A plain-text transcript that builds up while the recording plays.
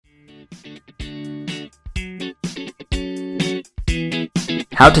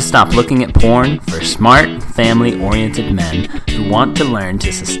How to stop looking at porn for smart, family-oriented men who want to learn to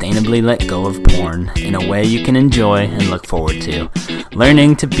sustainably let go of porn in a way you can enjoy and look forward to.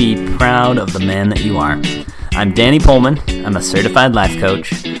 Learning to be proud of the man that you are. I'm Danny Pullman. I'm a certified life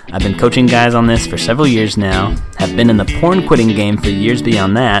coach. I've been coaching guys on this for several years now, have been in the porn quitting game for years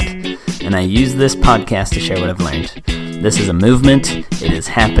beyond that, and I use this podcast to share what I've learned. This is a movement. It is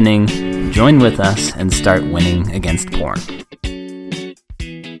happening. Join with us and start winning against porn.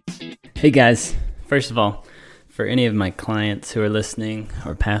 Hey guys, first of all, for any of my clients who are listening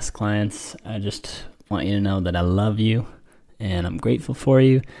or past clients, I just want you to know that I love you and I'm grateful for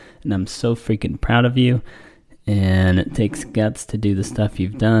you and I'm so freaking proud of you, and it takes guts to do the stuff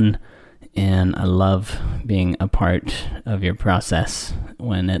you've done, and I love being a part of your process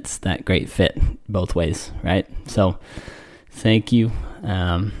when it's that great fit both ways, right? So thank you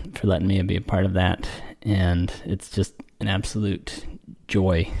for letting me be a part of that, and it's just an absolute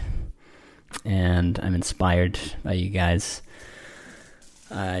joy. And I'm inspired by you guys.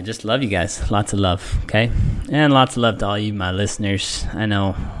 I just love you guys. Lots of love, okay? And lots of love to all you, my listeners. I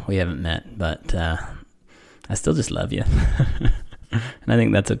know we haven't met, but I still just love you. And I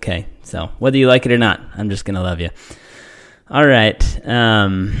think that's okay. So whether you like it or not, I'm just going to love you. All right.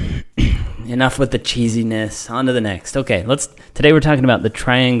 Enough with the cheesiness. On to the next. Okay, today we're talking about the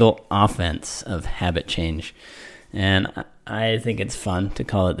triangle offense of habit change. And I think it's fun to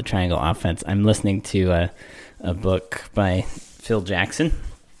call it the triangle offense. I'm listening to a book by Phil Jackson.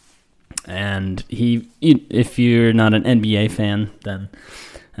 And if you're not an NBA fan, then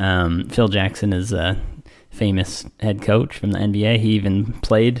Phil Jackson is a famous head coach from the NBA. He even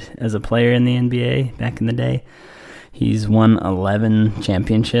played as a player in the NBA back in the day. He's won 11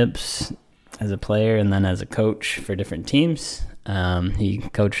 championships as a player and then as a coach for different teams. He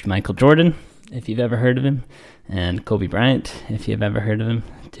coached Michael Jordan, if you've ever heard of him, and Kobe Bryant, if you've ever heard of him,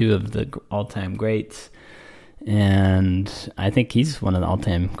 two of the all-time greats. And I think he's one of the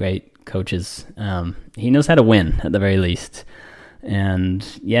all-time great coaches. He knows how to win, at the very least. And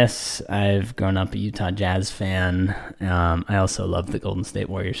yes, I've grown up a Utah Jazz fan. I also love the Golden State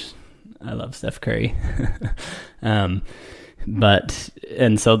Warriors. I love Steph Curry. And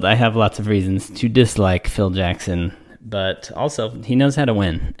so I have lots of reasons to dislike Phil Jackson, but also he knows how to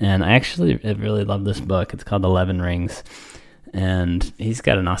win. And I actually really love this book. It's called 11 Rings, and he's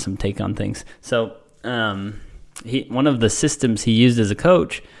got an awesome take on things. So one of the systems he used as a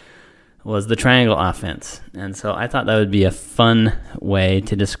coach was the triangle offense. And so I thought that would be a fun way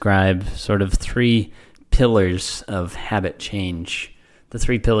to describe sort of three pillars of habit change, the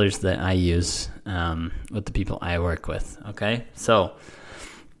three pillars that I use with the people I work with. Okay, so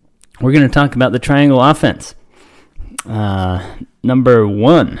we're going to talk about the triangle offense. Number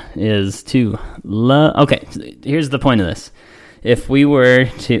one is to love. Okay, here's the point of this. If we were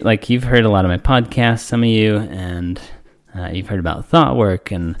to, like, you've heard a lot of my podcasts, some of you, and you've heard about thought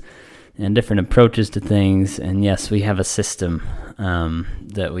work and different approaches to things. And yes, we have a system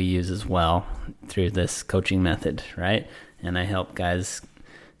that we use as well through this coaching method, right? And I help guys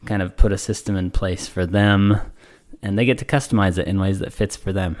kind of put a system in place for them, and they get to customize it in ways that fits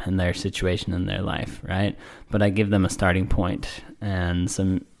for them and their situation in their life, right? But I give them a starting point and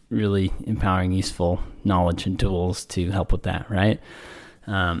some really empowering, useful knowledge and tools to help with that, right?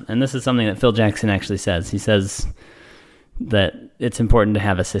 And this is something that Phil Jackson actually says. He says that it's important to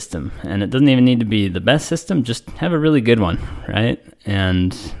have a system, and it doesn't even need to be the best system, just have a really good one, right?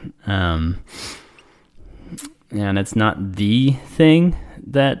 And it's not the thing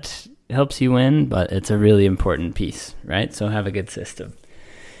that helps you win, but it's a really important piece, right? So have a good system.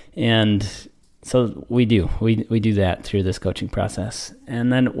 And so we do that through this coaching process.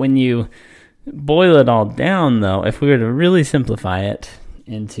 And then when you boil it all down, though, if we were to really simplify it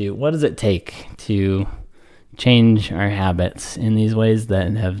into what does it take to change our habits in these ways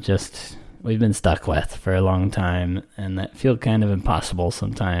that we've been stuck with for a long time and that feel kind of impossible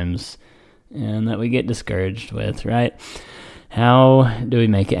sometimes and that we get discouraged with, right? How do we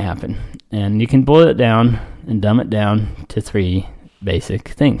make it happen? And you can boil it down and dumb it down to three basic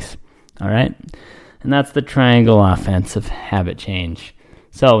things, all right? And that's the triangle offense of habit change.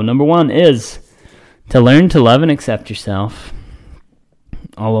 So number one is to learn to love and accept yourself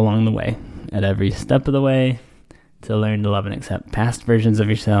all along the way, at every step of the way, to learn to love and accept past versions of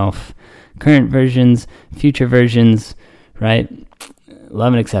yourself, current versions, future versions, right?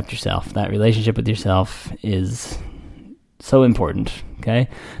 Love and accept yourself. That relationship with yourself is so important, okay?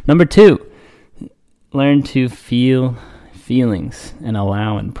 Number two, learn to feel feelings and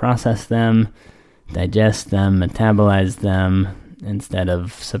allow and process them, digest them, metabolize them, instead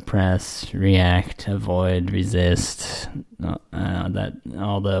of suppress, react, avoid, resist, that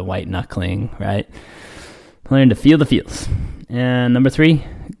all the white knuckling, right? Learn to feel the feels. And number 3,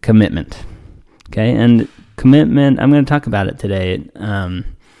 commitment. Okay, and commitment, I'm going to talk about it today.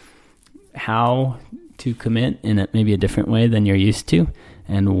 How to commit in maybe a different way than you're used to,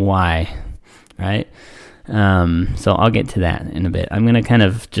 and why, right? So I'll get to that in a bit. I'm going to kind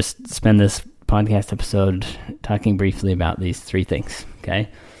of just spend this podcast episode talking briefly about these 3 things, okay?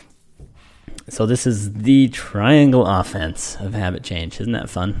 So this is the triangle offense of habit change. Isn't that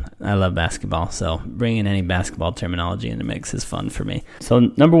fun? I love basketball, so bringing any basketball terminology into mix is fun for me. So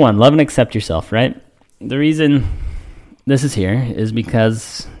number 1, love and accept yourself, right? The reason this is here is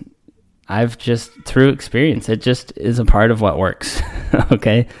because I've just, through experience, it just is a part of what works,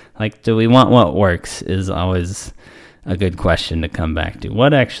 okay? Like, do we want what works is always a good question to come back to.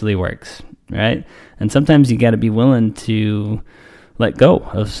 What actually works, right? And sometimes you got to be willing to let go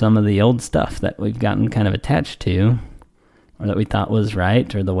of some of the old stuff that we've gotten kind of attached to, or that we thought was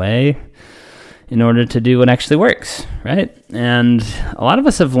right or the way, in order to do what actually works, right? And a lot of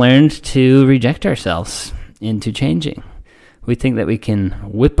us have learned to reject ourselves into changing. We think that we can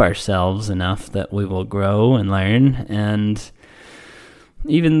whip ourselves enough that we will grow and learn. And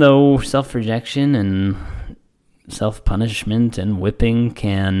even though self-rejection and self-punishment and whipping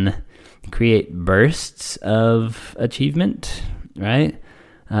can create bursts of achievement, right?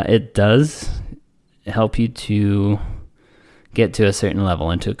 It does help you to get to a certain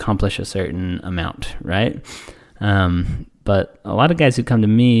level and to accomplish a certain amount, right? But a lot of guys who come to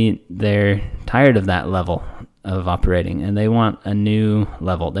me, they're tired of that level of operating, and they want a new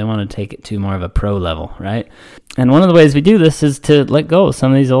level. They want to take it to more of a pro level, right? And one of the ways we do this is to let go of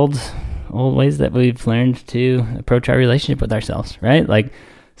some of these old ways that we've learned to approach our relationship with ourselves, right? Like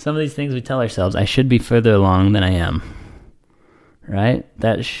some of these things we tell ourselves, I should be further along than I am, right?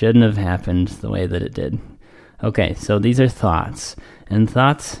 That shouldn't have happened the way that it did. Okay, so these are thoughts, and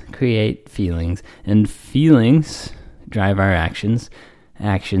thoughts create feelings, and feelings drive our actions.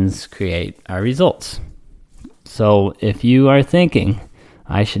 Actions create our results. So if you are thinking,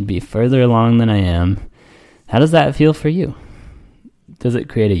 I should be further along than I am, how does that feel for you? Does it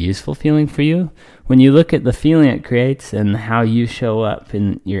create a useful feeling for you? When you look at the feeling it creates and how you show up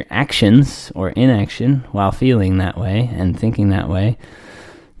in your actions or inaction while feeling that way and thinking that way,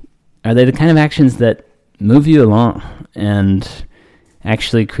 are they the kind of actions that move you along and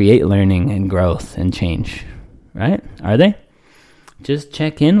actually create learning and growth and change, right? Are they? Just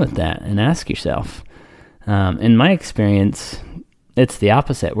check in with that and ask yourself. In my experience, it's the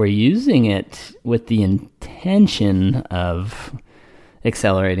opposite. We're using it with the intention of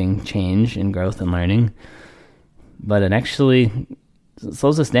accelerating change and growth and learning, but it actually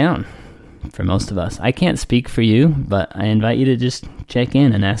slows us down for most of us. I can't speak for you, but I invite you to just check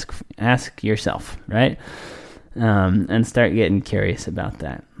in and ask yourself, right? And start getting curious about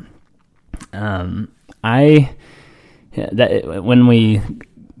that. When we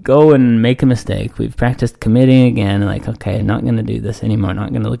go and make a mistake, we've practiced committing again, like, okay, I'm not going to do this anymore,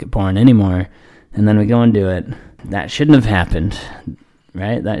 not going to look at porn anymore, and then we go and do it. That shouldn't have happened,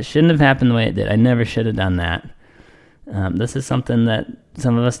 right? That shouldn't have happened the way it did. I never should have done that. This is something that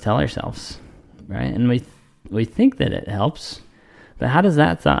some of us tell ourselves, right? And we think that it helps, but how does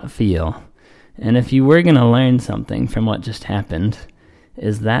that thought feel? And if you were going to learn something from what just happened,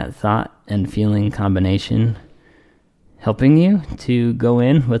 is that thought and feeling combination helping you to go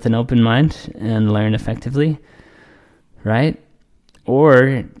in with an open mind and learn effectively, right?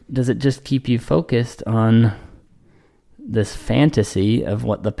 Or does it just keep you focused on this fantasy of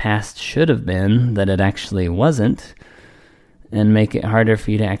what the past should have been that it actually wasn't, and make it harder for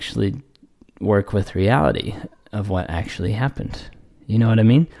you to actually work with reality of what actually happened? You know what I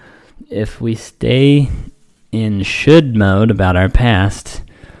mean? If we stay in should mode about our past,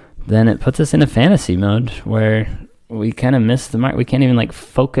 then it puts us in a fantasy mode where we kind of miss the mark. We can't even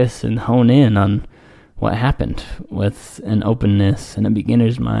focus and hone in on what happened with an openness and a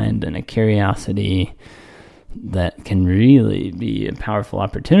beginner's mind and a curiosity that can really be a powerful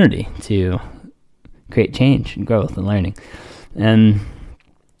opportunity to create change and growth and learning. And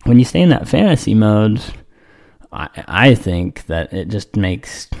when you stay in that fantasy mode, I think that it just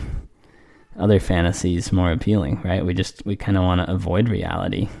makes other fantasies more appealing, right? We kind of want to avoid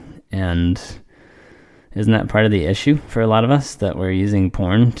reality. And isn't that part of the issue for a lot of us, that we're using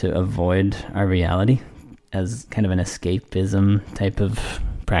porn to avoid our reality as kind of an escapism type of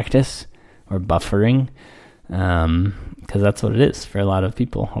practice or buffering? because that's what it is for a lot of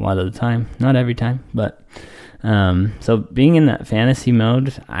people a lot of the time. Not every time, but so being in that fantasy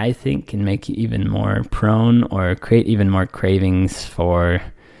mode, I think, can make you even more prone or create even more cravings for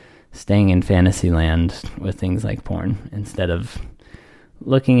staying in fantasy land with things like porn instead of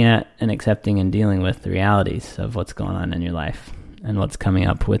looking at and accepting and dealing with the realities of what's going on in your life and what's coming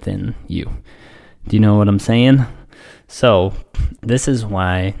up within you. Do you know what I'm saying? So this is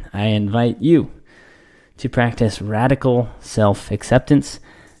why I invite you to practice radical self-acceptance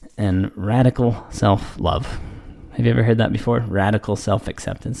and radical self-love. Have you ever heard that before? Radical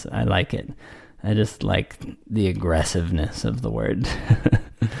self-acceptance. I like it. I just like the aggressiveness of the word,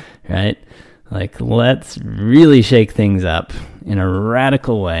 right? Like, let's really shake things up in a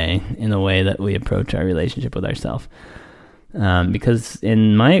radical way, in the way that we approach our relationship with ourselves. Because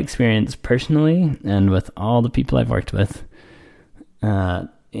in my experience personally, and with all the people I've worked with,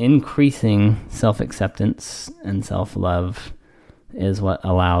 increasing self-acceptance and self-love is what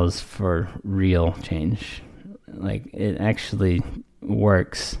allows for real change. Like, it actually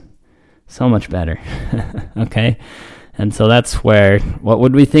works so much better. Okay? And so that's where, what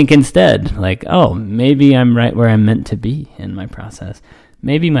would we think instead? Like, oh, maybe I'm right where I'm meant to be in my process.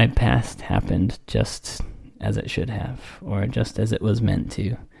 Maybe my past happened just as it should have, or just as it was meant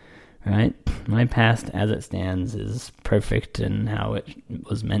to, right? My past as it stands is perfect and how it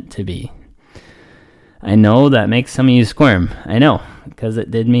was meant to be. I know that makes some of you squirm. I know, because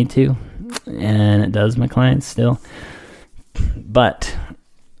it did me too, and it does my clients still. But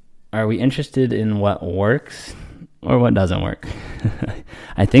are we interested in what works or what doesn't work?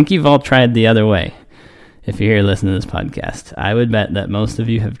 I think you've all tried the other way. If you're here listening to this podcast, I would bet that most of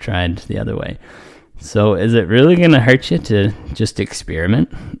you have tried the other way. So is it really going to hurt you to just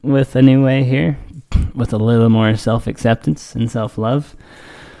experiment with a new way here, with a little more self-acceptance and self-love?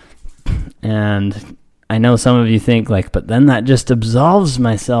 And I know some of you think, like, but then that just absolves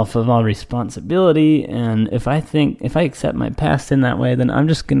myself of all responsibility, and if I accept my past in that way, then I'm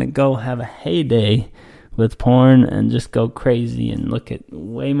just going to go have a heyday with porn and just go crazy and look at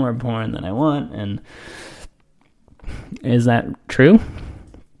way more porn than I want. And is that true?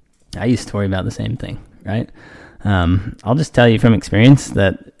 I used to worry about the same thing, right? I'll just tell you from experience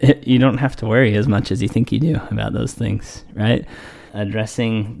that you don't have to worry as much as you think you do about those things, right?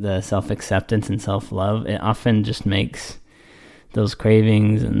 Addressing the self-acceptance and self-love, it often just makes those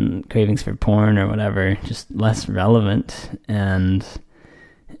cravings and cravings for porn or whatever just less relevant, and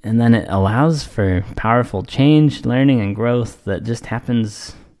then it allows for powerful change, learning, and growth that just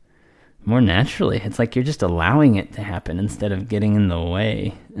happens more naturally. It's like you're just allowing it to happen instead of getting in the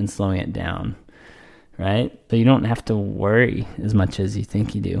way and slowing it down, right? So you don't have to worry as much as you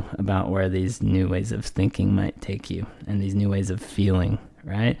think you do about where these new ways of thinking might take you and these new ways of feeling,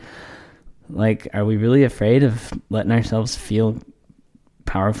 right? Like, are we really afraid of letting ourselves feel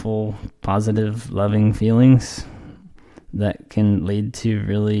powerful, positive, loving feelings that can lead to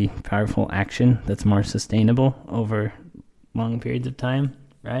really powerful action that's more sustainable over long periods of time,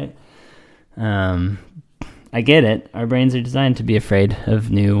 right? I get it. Our brains are designed to be afraid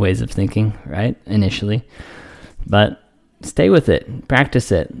of new ways of thinking, right? Initially. But stay with it.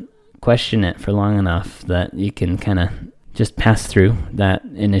 Practice it. Question it for long enough that you can kind of just pass through that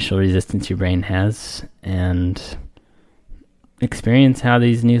initial resistance your brain has and experience how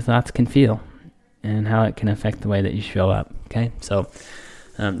these new thoughts can feel and how it can affect the way that you show up, okay? So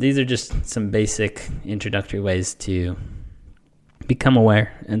these are just some basic introductory ways to become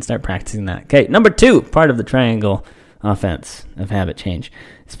aware and start practicing that. Okay, number 2, part of the triangle offense of habit change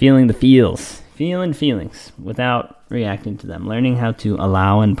is feeling the feels. Feeling feelings without reacting to them. Learning how to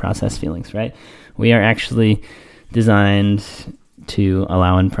allow and process feelings, right? We are actually designed to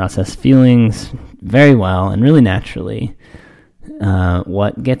allow and process feelings very well and really naturally.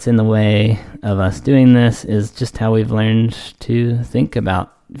 What gets in the way of us doing this is just how we've learned to think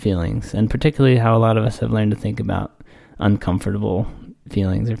about feelings, and particularly how a lot of us have learned to think about uncomfortable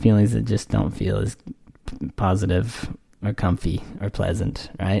feelings or feelings that just don't feel as positive or comfy or pleasant,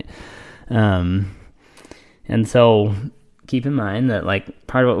 right? And so keep in mind that, like,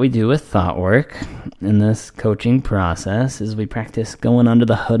 part of what we do with thought work in this coaching process is we practice going under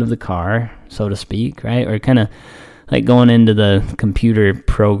the hood of the car, so to speak, right? Or kind of like going into the computer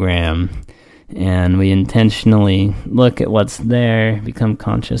program, and we intentionally look at what's there, become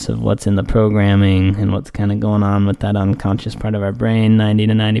conscious of what's in the programming and what's kind of going on with that unconscious part of our brain 90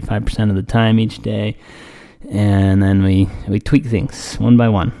 to 95% of the time each day. And then we tweak things one by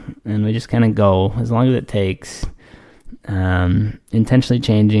one, and we just kind of go as long as it takes, intentionally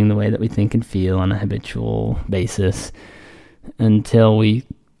changing the way that we think and feel on a habitual basis until we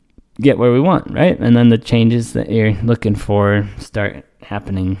get where we want, right? And then the changes that you're looking for start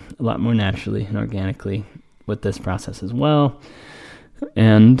happening a lot more naturally and organically with this process as well.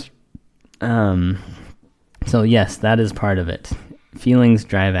 And so yes, that is part of it. Feelings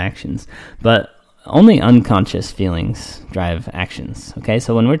drive actions, but only unconscious feelings drive actions. Okay,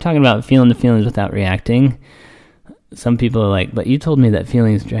 so when we're talking about feeling the feelings without reacting, some people are like, but you told me that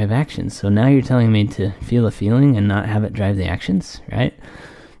feelings drive actions, so now you're telling me to feel a feeling and not have it drive the actions, right?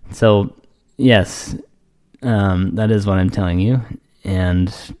 So yes, that is what I'm telling you.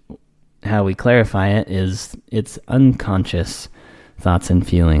 And how we clarify it is it's unconscious thoughts and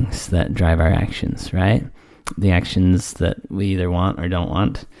feelings that drive our actions, right? The actions that we either want or don't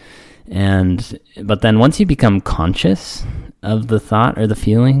want. But then once you become conscious of the thought or the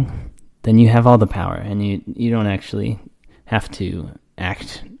feeling, then you have all the power, and you don't actually have to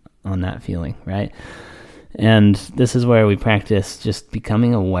act on that feeling, right? And this is where we practice just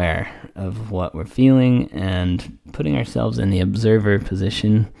becoming aware of what we're feeling and putting ourselves in the observer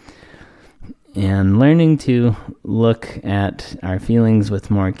position and learning to look at our feelings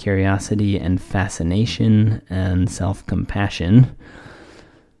with more curiosity and fascination and self-compassion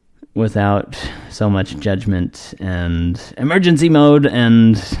without so much judgment and emergency mode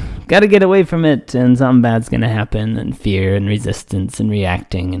and gotta get away from it and something bad's gonna happen and fear and resistance and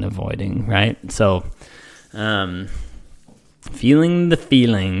reacting and avoiding, right? So feeling the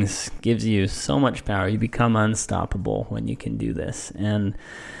feelings gives you so much power. You become unstoppable when you can do this. And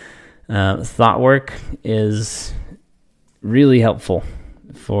thought work is really helpful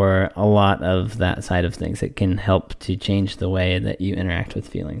for a lot of that side of things. It can help to change the way that you interact with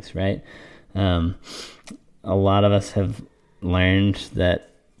feelings, right? A lot of us have learned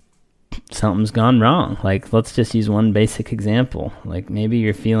that something's gone wrong. Like, let's just use one basic example. Like, maybe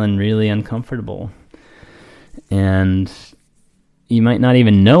you're feeling really uncomfortable and you might not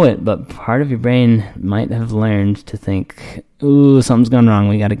even know it, but part of your brain might have learned to think, ooh, something's gone wrong.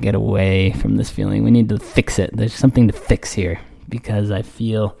 We got to get away from this feeling. We need to fix it. There's something to fix here because I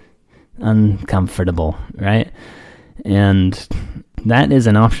feel uncomfortable, right? And that is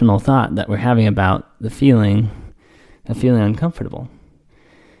an optional thought that we're having about the feeling of feeling uncomfortable.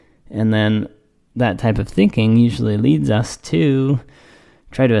 And then that type of thinking usually leads us to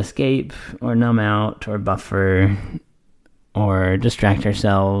try to escape or numb out or buffer or distract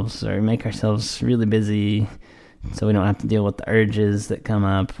ourselves or make ourselves really busy so we don't have to deal with the urges that come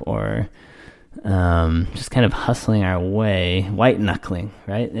up, or just kind of hustling our way, white knuckling,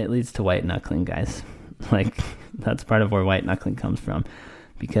 right? It leads to white knuckling, guys. Like, that's part of where white knuckling comes from,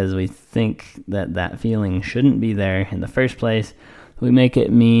 because we think that feeling shouldn't be there in the first place. We make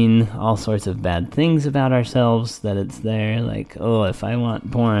it mean all sorts of bad things about ourselves that it's there. Like, oh, if I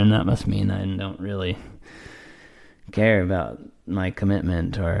want porn, that must mean I don't really care about my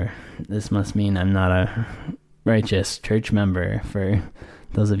commitment, or this must mean I'm not a righteous church member for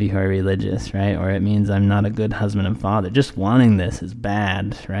those of you who are religious, right? Or it means I'm not a good husband and father. Just wanting this is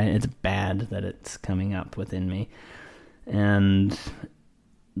bad, right? It's bad that it's coming up within me. And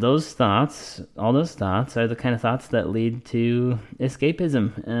those thoughts, all those thoughts are the kind of thoughts that lead to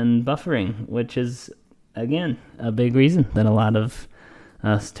escapism and buffering, which is, again, a big reason that a lot of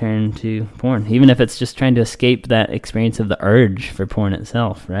us turn to porn, even if it's just trying to escape that experience of the urge for porn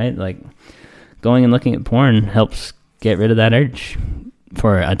itself, right? Like, going and looking at porn helps get rid of that urge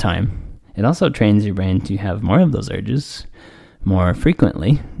for a time. It also trains your brain to have more of those urges more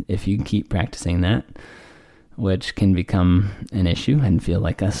frequently if you keep practicing that, which can become an issue and feel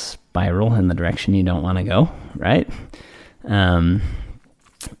like a spiral in the direction you don't want to go, right?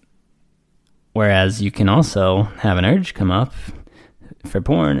 Whereas you can also have an urge come up for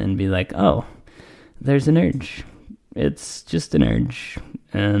porn and be like, oh, there's an urge. It's just an urge,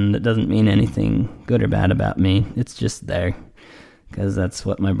 and it doesn't mean anything good or bad about me. It's just there because that's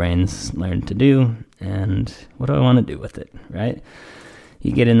what my brain's learned to do, and what do I want to do with it, right?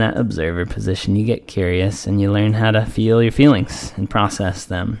 You get in that observer position, you get curious, and you learn how to feel your feelings and process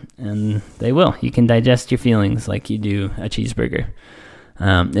them, and they will. You can digest your feelings like you do a cheeseburger.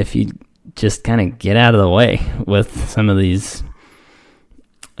 If you just kind of get out of the way with some of these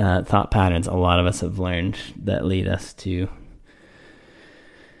thought patterns a lot of us have learned that lead us to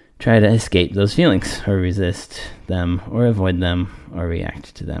try to escape those feelings or resist them or avoid them or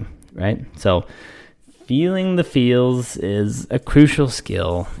react to them, right? So feeling the feels is a crucial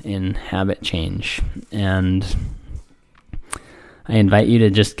skill in habit change, and I invite you to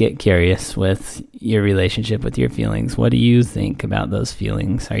just get curious with your relationship with your feelings. What do you think about those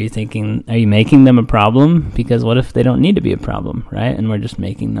feelings? Are you making them a problem? Because what if they don't need to be a problem, right? And we're just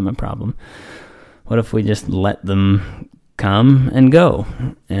making them a problem. What if we just let them come and go.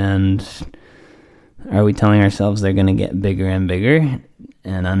 And are we telling ourselves they're going to get bigger and bigger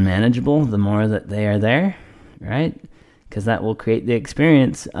and unmanageable the more that they are there, right? Because that will create the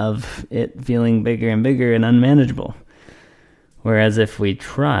experience of it feeling bigger and bigger and unmanageable. Whereas if we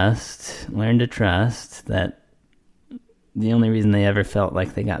learn to trust that the only reason they ever felt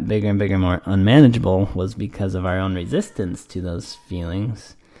like they got bigger and bigger, more unmanageable, was because of our own resistance to those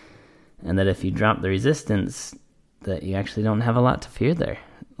feelings. And that if you drop the resistance, that you actually don't have a lot to fear there.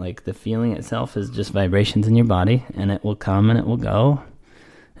 Like, the feeling itself is just vibrations in your body, and it will come and it will go,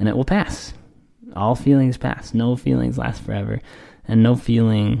 and it will pass. All feelings pass. No feelings last forever, and no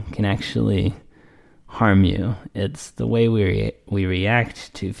feeling can actually harm you. It's the way we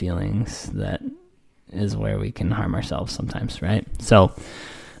react to feelings that is where we can harm ourselves sometimes, right? So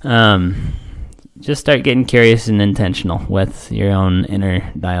just start getting curious and intentional with your own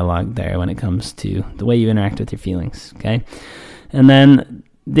inner dialogue there when it comes to the way you interact with your feelings, okay? And then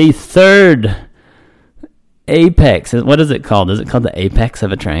the third apex, what is it called? Is it called the apex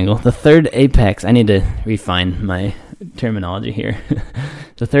of a triangle? The third apex, I need to refine my terminology here.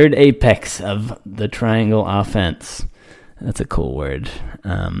 The third apex of the triangle offense. That's a cool word,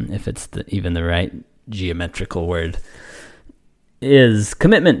 if it's even the right geometrical word, is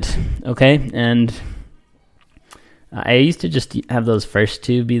commitment, okay? And I used to just have those first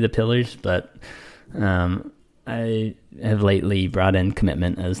two be the pillars, but I have lately brought in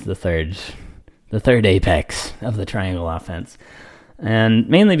commitment as the third apex of the triangle offense, and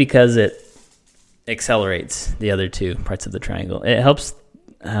mainly because it accelerates the other two parts of the triangle. It helps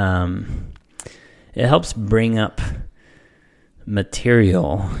bring up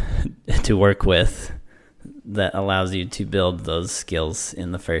material to work with that allows you to build those skills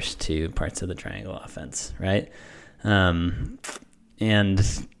in the first two parts of the triangle offense, right? And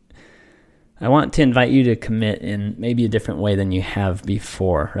I want to invite you to commit in maybe a different way than you have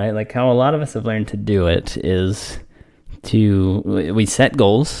before, right? Like how a lot of us have learned to do it is we set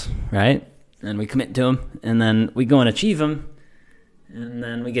goals, right? And we commit to them, and then we go and achieve them, and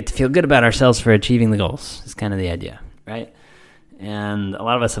then we get to feel good about ourselves for achieving the goals. It's kind of the idea, right? And a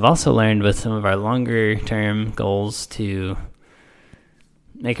lot of us have also learned with some of our longer term goals to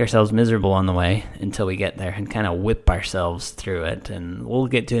make ourselves miserable on the way until we get there and kind of whip ourselves through it. And we'll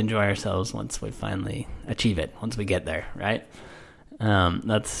get to enjoy ourselves once we finally achieve it, once we get there, right?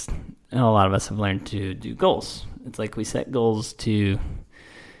 That's how a lot of us have learned to do goals. It's like we set goals to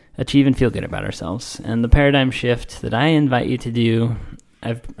achieve and feel good about ourselves. And the paradigm shift that I invite you to do,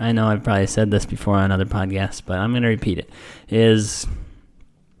 I know I've probably said this before on other podcasts, but I'm going to repeat it, is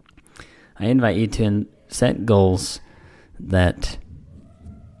I invite you to set goals that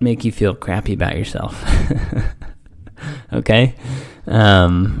make you feel crappy about yourself. Okay?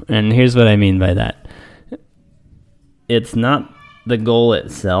 And here's what I mean by that. It's not the goal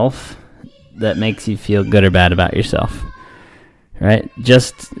itself that makes you feel good or bad about yourself, right?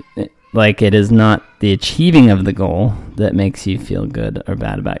 Just like it is not the achieving of the goal that makes you feel good or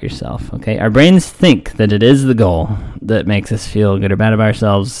bad about yourself, okay? Our brains think that it is the goal that makes us feel good or bad about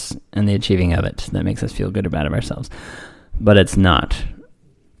ourselves and the achieving of it that makes us feel good or bad about ourselves, but it's not.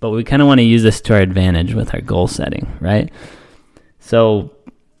 But we kind of want to use this to our advantage with our goal setting, right? So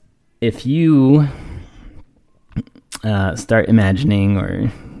if you start imagining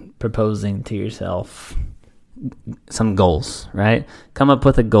or proposing to yourself some goals, right? Come up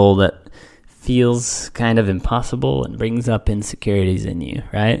with a goal that feels kind of impossible and brings up insecurities in you,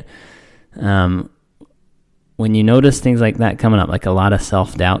 right? When you notice things like that coming up, like a lot of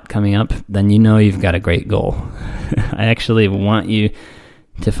self-doubt coming up, then you know you've got a great goal. I actually want you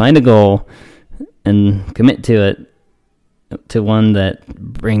to find a goal and commit to it, to one that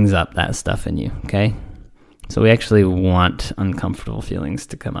brings up that stuff in you, okay? So we actually want uncomfortable feelings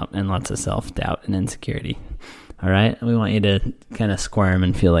to come up and lots of self-doubt and insecurity, all right? We want you to kind of squirm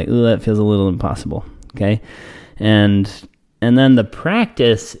and feel like, ooh, that feels a little impossible, okay? And then the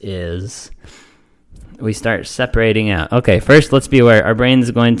practice is we start separating out. Okay, first let's be aware our brain's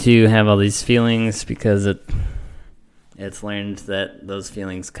going to have all these feelings because it's learned that those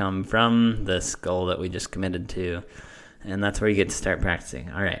feelings come from this goal that we just committed to, and that's where you get to start practicing.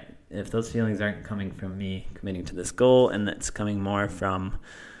 All right, if those feelings aren't coming from me committing to this goal and it's coming more from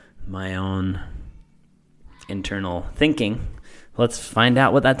my own internal thinking, let's find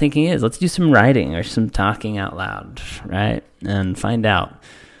out what that thinking is. Let's do some writing or some talking out loud, right? And find out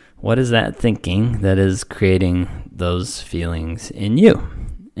what is that thinking that is creating those feelings in you.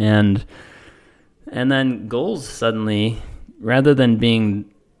 And then goals suddenly, rather than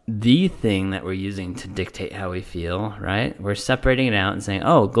being the thing that we're using to dictate how we feel, right? We're separating it out and saying,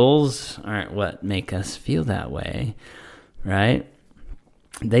 oh, goals aren't what make us feel that way. right?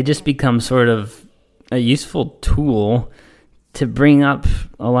 They just become sort of a useful tool to bring up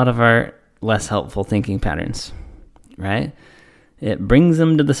a lot of our less helpful thinking patterns, right? It brings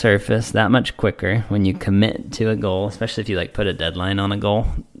them to the surface that much quicker when you commit to a goal, especially if you put a deadline on a goal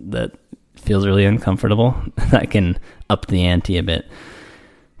that feels really uncomfortable. That can up the ante a bit.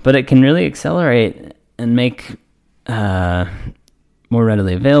 But it can really accelerate and make more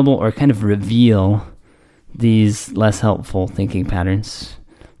readily available or kind of reveal these less helpful thinking patterns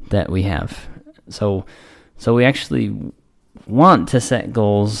that we have. So we actually want to set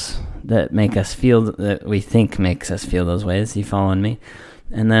goals that make us feel, that we think makes us feel those ways. You following me?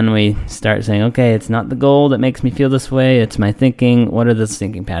 And then we start saying, okay, it's not the goal that makes me feel this way, it's my thinking. What are those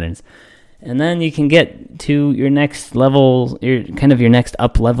thinking patterns? And then you can get to your next level, your next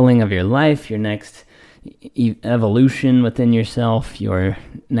up leveling of your life, your next evolution within yourself, your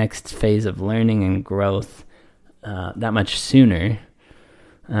next phase of learning and growth that much sooner.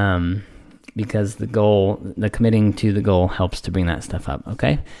 Because the committing to the goal helps to bring that stuff up,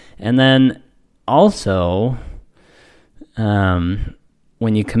 okay? And then also, when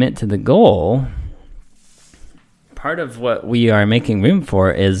you commit to the goal, part of what we are making room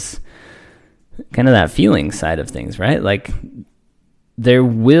for is kind of that feeling side of things, right? There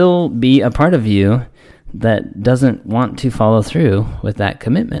will be a part of you that doesn't want to follow through with that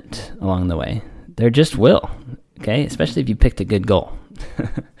commitment along the way. There just will, okay? Especially if you picked a good goal.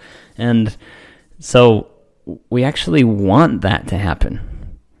 And so we actually want that to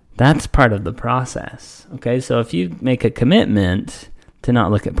happen. That's part of the process, okay? So if you make a commitment to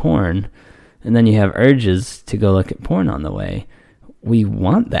not look at porn, and then you have urges to go look at porn on the way, we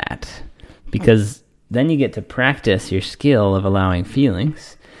want that, because then you get to practice your skill of allowing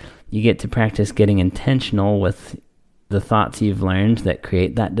feelings. You get to practice getting intentional with the thoughts you've learned that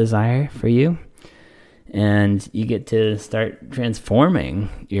create that desire for you. And you get to start transforming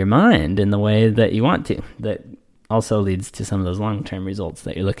your mind in the way that you want to. That also leads to some of those long-term results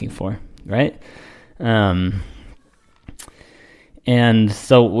that you're looking for, right? And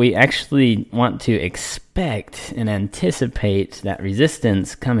so we actually want to expect and anticipate that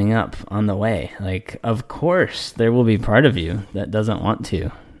resistance coming up on the way. Of course, there will be part of you that doesn't want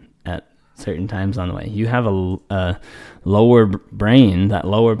to at certain times on the way. You have a lower brain, that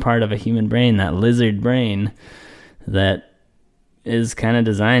lower part of a human brain, that lizard brain that is kind of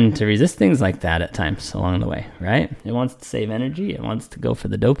designed to resist things like that at times along the way, right? It wants to save energy. It wants to go for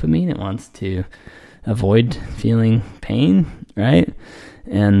the dopamine. It wants to avoid feeling pain, right?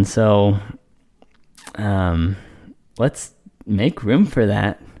 And so let's make room for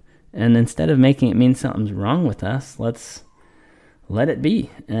that. And instead of making it mean something's wrong with us, let's let it be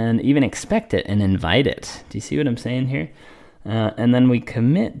and even expect it and invite it. Do you see what I'm saying here? And then we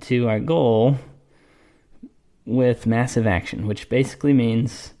commit to our goal with massive action, which basically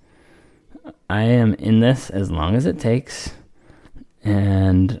means I am in this as long as it takes,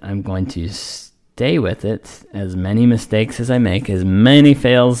 and I'm going to stay with it. As many mistakes as I make, as many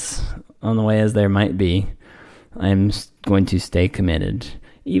fails on the way as there might be, I'm going to stay committed.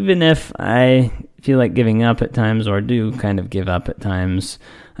 Even if I feel like giving up at times, or do kind of give up at times,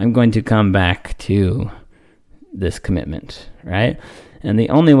 I'm going to come back to this commitment, right? And the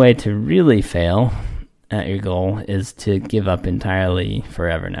only way to really fail at your goal is to give up entirely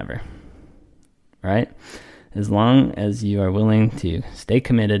forever and ever, right? As long as you are willing to stay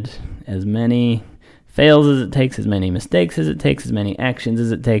committed, as many fails as it takes, as many mistakes as it takes, as many actions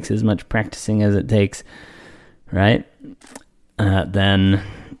as it takes, as much practicing as it takes, right? Then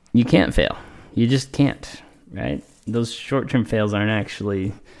you can't fail. You just can't, right? Those short-term fails aren't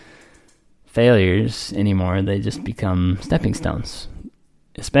actually failures anymore. They just become stepping stones,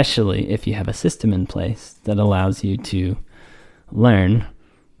 especially if you have a system in place that allows you to learn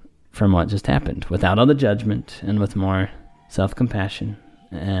from what just happened without all the judgment and with more self-compassion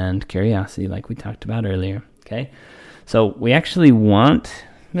and curiosity like we talked about earlier, okay? So we actually want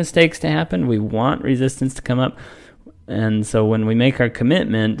mistakes to happen. We want resistance to come up. And so when we make our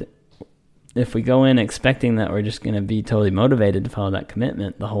commitment, if we go in expecting that we're just going to be totally motivated to follow that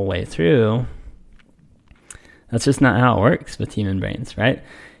commitment the whole way through, that's just not how it works with human brains, right?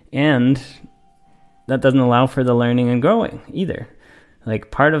 And that doesn't allow for the learning and growing either.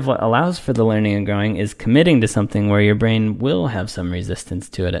 Part of what allows for the learning and growing is committing to something where your brain will have some resistance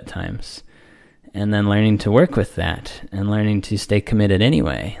to it at times. And then learning to work with that and learning to stay committed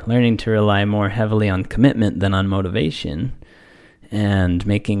anyway, learning to rely more heavily on commitment than on motivation, and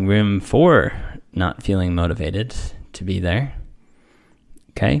making room for not feeling motivated to be there.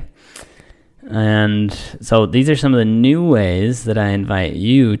 Okay? And so these are some of the new ways that I invite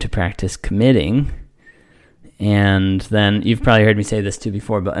you to practice committing And then you've probably heard me say this too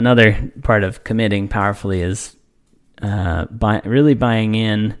before, but another part of committing powerfully is really buying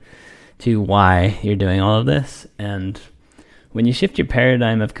in to why you're doing all of this. And when you shift your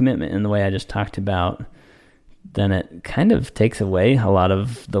paradigm of commitment in the way I just talked about, then it kind of takes away a lot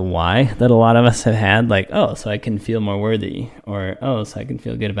of the why that a lot of us have had, like, oh, so I can feel more worthy, or, oh, so I can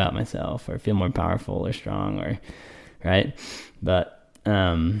feel good about myself, or feel more powerful or strong, or, right? But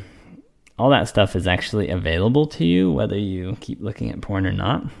all that stuff is actually available to you, whether you keep looking at porn or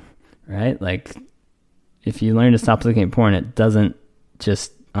not, right? Like, if you learn to stop looking at porn, it doesn't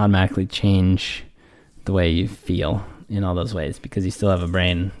just automatically change the way you feel in all those ways, because you still have a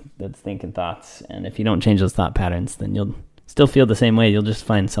brain that's thinking thoughts. And if you don't change those thought patterns, then you'll still feel the same way. You'll just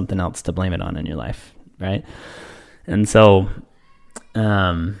find something else to blame it on in your life, right? And so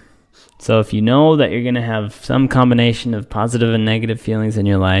if you know that you're going to have some combination of positive and negative feelings in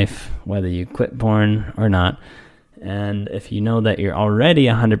your life, whether you quit porn or not, and if you know that you're already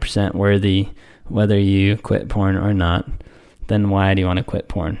 100% worthy, whether you quit porn or not, then why do you want to quit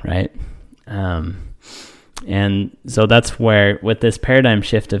porn, right? And so that's where, with this paradigm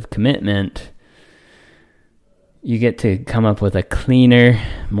shift of commitment, you get to come up with a cleaner,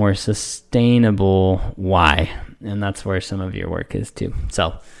 more sustainable why. And that's where some of your work is too.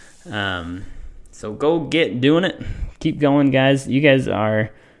 So go get doing it. Keep going, guys. You guys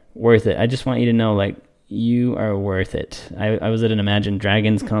are worth it. I just want you to know, like, you are worth it. I was at an Imagine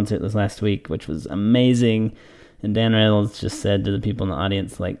Dragons concert this last week, which was amazing. And Dan Reynolds just said to the people in the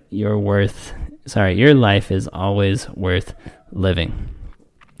audience, like, your life is always worth living.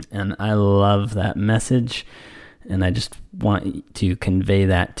 And I love that message. And I just want to convey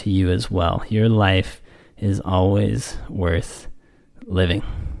that to you as well. Your life is always worth living.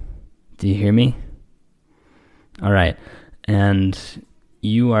 Do you hear me? All right. And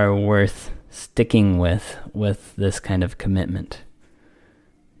you are worth sticking with this kind of commitment.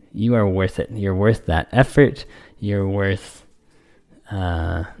 You are worth it. You're worth that effort. You're worth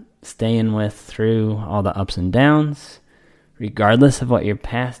staying with through all the ups and downs. Regardless of what your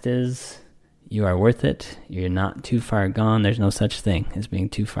past is, you are worth it. You're not too far gone. There's no such thing as being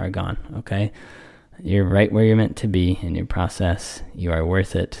too far gone, okay? You're right where you're meant to be in your process. You are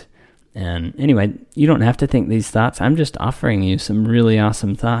worth it. And anyway, you don't have to think these thoughts. I'm just offering you some really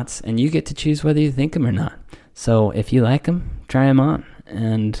awesome thoughts, and you get to choose whether you think them or not. So if you like them, try them on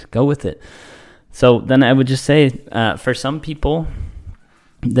and go with it. So then I would just say, for some people,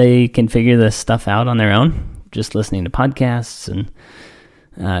 they can figure this stuff out on their own, just listening to podcasts and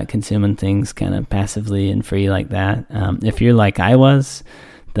consuming things kind of passively and free like that. If you're like I was,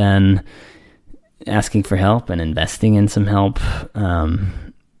 then asking for help and investing in some help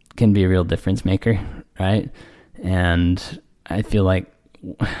can be a real difference maker, right? And I feel like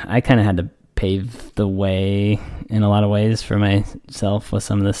I kind of had to pave the way in a lot of ways for myself with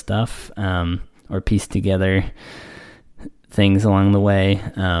some of this stuff, or piece together things along the way.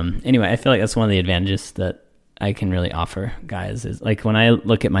 Anyway, I feel like that's one of the advantages that I can really offer guys, is like, when I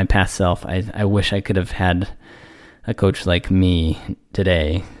look at my past self, I wish I could have had a coach like me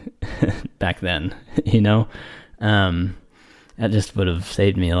today back then, you know? That just would have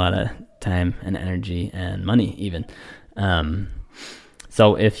saved me a lot of time and energy and money even.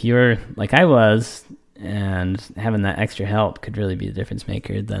 So if you're like I was, and having that extra help could really be the difference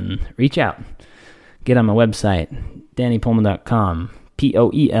maker, then reach out. Get on my website, DannyPoelman.com,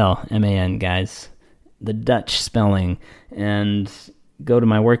 Poelman, guys, the Dutch spelling, and go to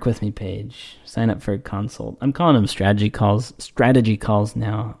my Work With Me page. Sign up for a consult. I'm calling them strategy calls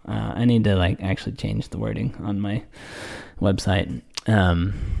now. I need to actually change the wording on my website.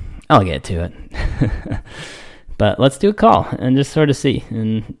 I'll get to it. But let's do a call and just sort of see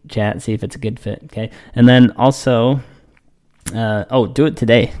and chat, see if it's a good fit, okay? And then also, do it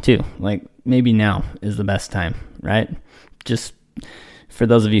today too. Maybe now is the best time, right? Just for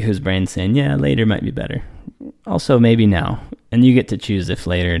those of you whose brain's saying, yeah, later might be better. Also, maybe now. And you get to choose if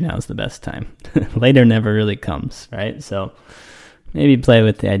later or now is the best time. Later never really comes, right? So maybe play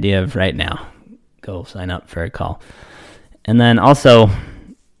with the idea of right now. Go sign up for a call. And then also,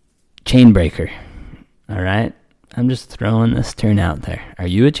 chain breaker. All right? I'm just throwing this term out there. Are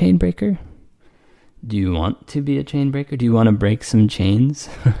you a chain breaker? Do you want to be a chain breaker? Do you want to break some chains?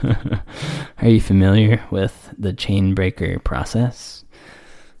 Are you familiar with the chain breaker process?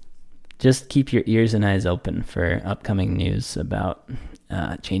 Just keep your ears and eyes open for upcoming news about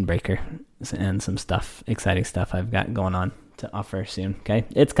chain breaker and some stuff, exciting stuff I've got going on to offer soon, okay?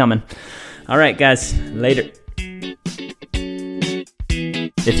 It's coming. All right, guys. Later.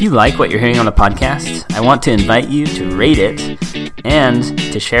 If you like what you're hearing on the podcast, I want to invite you to rate it and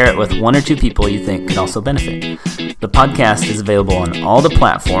to share it with one or two people you think could also benefit. The podcast is available on all the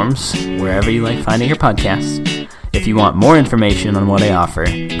platforms, wherever you like finding your podcasts. If you want more information on what I offer,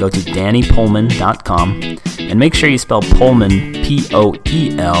 go to DannyPoelman.com and make sure you spell Poelman,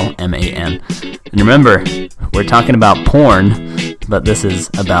 Poelman. And remember, we're talking about porn, but this is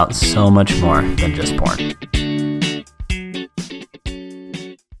about so much more than just porn.